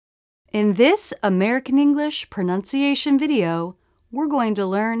In this American English pronunciation video, we're going to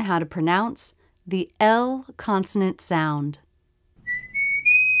learn how to pronounce the L consonant sound.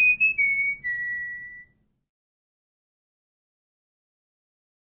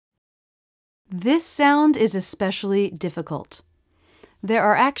 This sound is especially difficult. There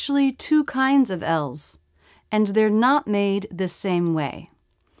are actually two kinds of L's, and they're not made the same way.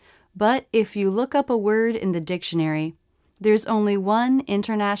 But if you look up a word in the dictionary, there's only one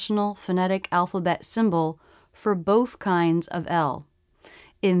international phonetic alphabet symbol for both kinds of L.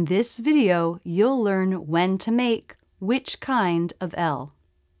 In this video, you'll learn when to make which kind of L.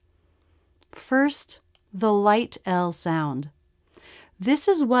 First, the light L sound. This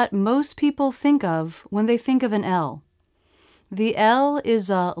is what most people think of when they think of an L. The L is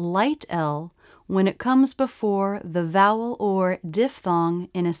a light L when it comes before the vowel or diphthong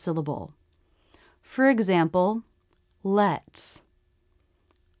in a syllable. For example, let's,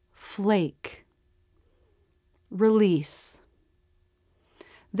 flake, release.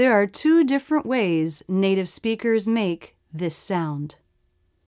 There are two different ways native speakers make this sound.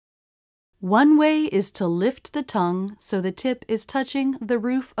 One way is to lift the tongue so the tip is touching the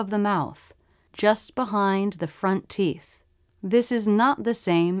roof of the mouth, just behind the front teeth. This is not the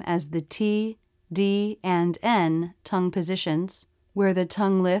same as the T, D, and N tongue positions, where the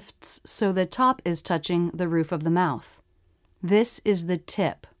tongue lifts so the top is touching the roof of the mouth. This is the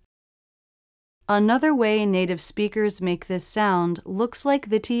tip. Another way native speakers make this sound looks like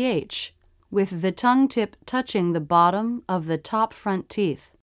the TH, with the tongue tip touching the bottom of the top front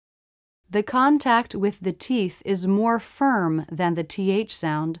teeth. The contact with the teeth is more firm than the TH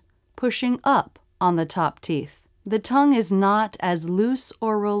sound, pushing up on the top teeth. The tongue is not as loose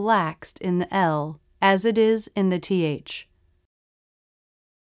or relaxed in the L as it is in the TH.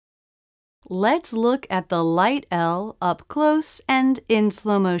 Let's look at the light L up close and in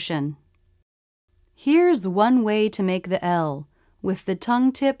slow motion. Here's one way to make the L, with the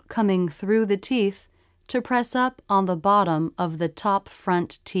tongue tip coming through the teeth to press up on the bottom of the top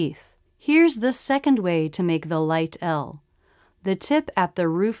front teeth. Here's the second way to make the light L, the tip at the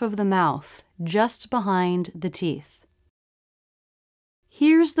roof of the mouth, just behind the teeth.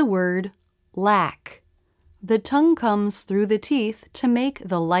 Here's the word lack. The tongue comes through the teeth to make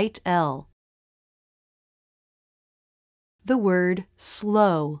the light L. The word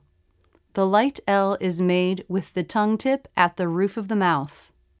slow. The light L is made with the tongue tip at the roof of the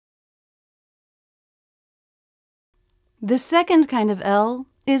mouth. The second kind of L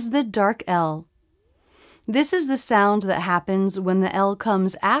is the dark L. This is the sound that happens when the L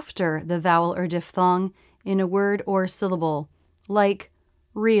comes after the vowel or diphthong in a word or syllable, like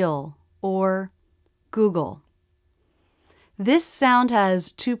real or Google. This sound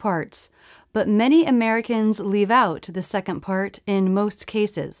has two parts, but many Americans leave out the second part in most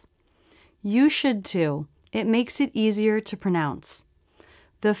cases. You should too. It makes it easier to pronounce.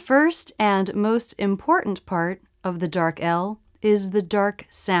 The first and most important part of the dark L is the dark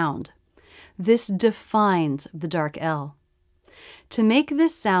sound. This defines the dark L. To make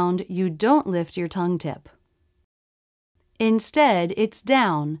this sound, you don't lift your tongue tip. Instead, it's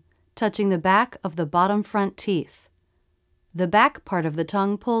down, touching the back of the bottom front teeth. The back part of the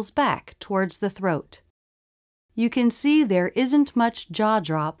tongue pulls back towards the throat. You can see there isn't much jaw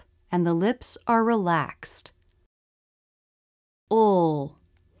drop and the lips are relaxed. Ul.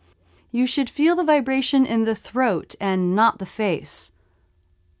 You should feel the vibration in the throat and not the face.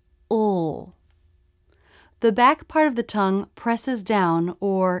 Ul. The back part of the tongue presses down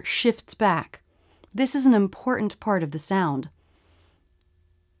or shifts back. This is an important part of the sound.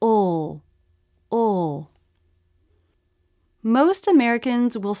 Ul. Ul. Most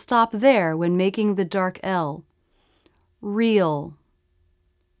Americans will stop there when making the dark L. Real.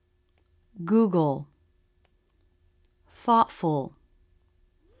 Google. Thoughtful.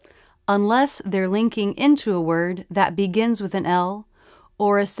 Unless they're linking into a word that begins with an L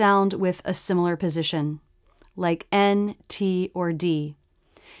or a sound with a similar position, like N, T, or D.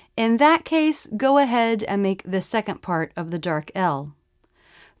 In that case, go ahead and make the second part of the dark L.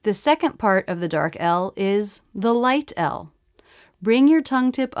 The second part of the dark L is the light L. Bring your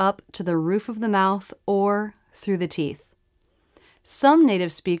tongue tip up to the roof of the mouth or through the teeth. Some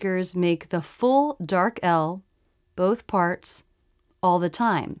native speakers make the full dark L, both parts, all the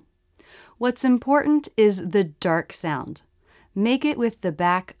time. What's important is the dark sound. Make it with the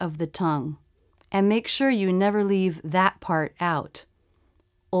back of the tongue, and make sure you never leave that part out.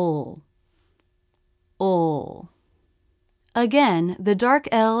 Ul. Ul. Again, the dark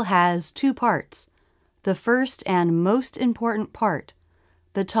L has two parts. The first and most important part,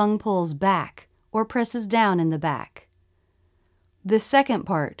 the tongue pulls back or presses down in the back. the second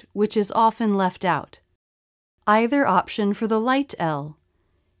part, which is often left out. Either option for the light L.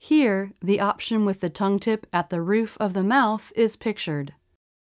 Here, the option with the tongue tip at the roof of the mouth is pictured.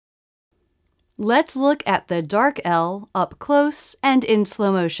 Let's look at the dark L up close and in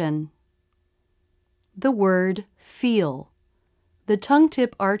slow motion. The word feel. The tongue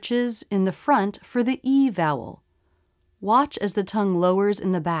tip arches in the front for the E vowel. Watch as the tongue lowers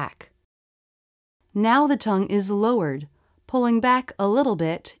in the back. Now the tongue is lowered, pulling back a little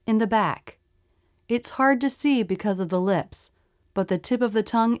bit in the back. It's hard to see because of the lips, but the tip of the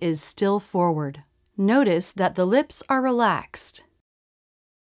tongue is still forward. Notice that the lips are relaxed.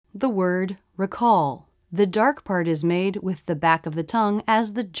 The word recall. The dark part is made with the back of the tongue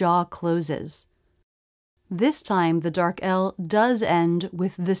as the jaw closes. This time the dark L does end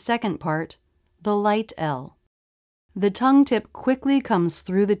with the second part, the light L. The tongue tip quickly comes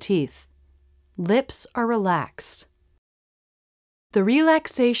through the teeth. Lips are relaxed. The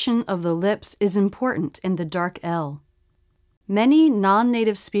relaxation of the lips is important in the dark L. Many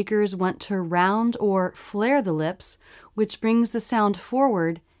non-native speakers want to round or flare the lips, which brings the sound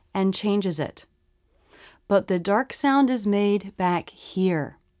forward and changes it. But the dark sound is made back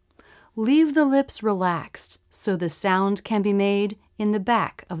here. Leave the lips relaxed so the sound can be made in the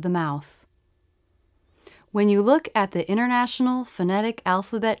back of the mouth. When you look at the International Phonetic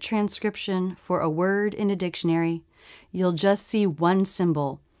Alphabet transcription for a word in a dictionary, you'll just see one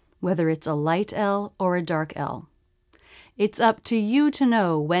symbol, whether it's a light L or a dark L. It's up to you to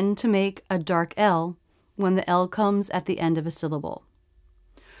know when to make a dark L when the L comes at the end of a syllable.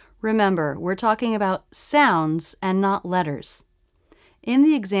 Remember, we're talking about sounds and not letters. In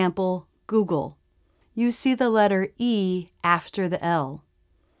the example, Google, you see the letter E after the L.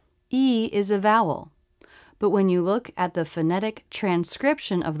 E is a vowel, but when you look at the phonetic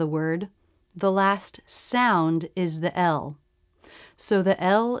transcription of the word, the last sound is the L. So the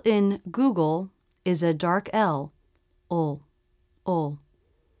L in Google is a dark L, ul,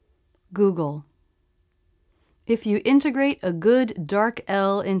 Google. If you integrate a good dark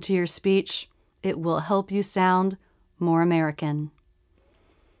L into your speech, it will help you sound more American.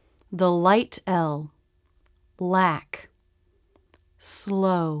 The light L, lack,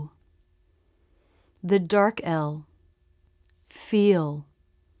 slow. The dark L, feel,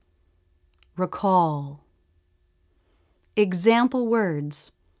 recall. Example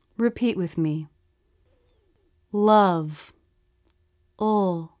words. Repeat with me. Love,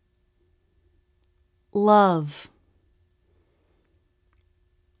 love.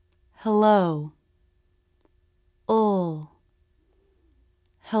 Hello,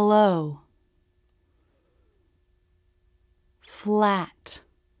 hello. Flat,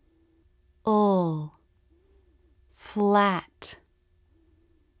 flat.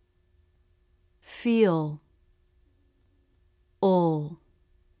 Feel,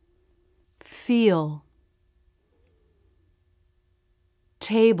 feel.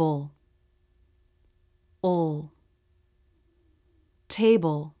 Table,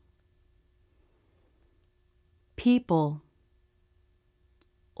 table. People,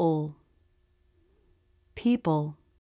 people.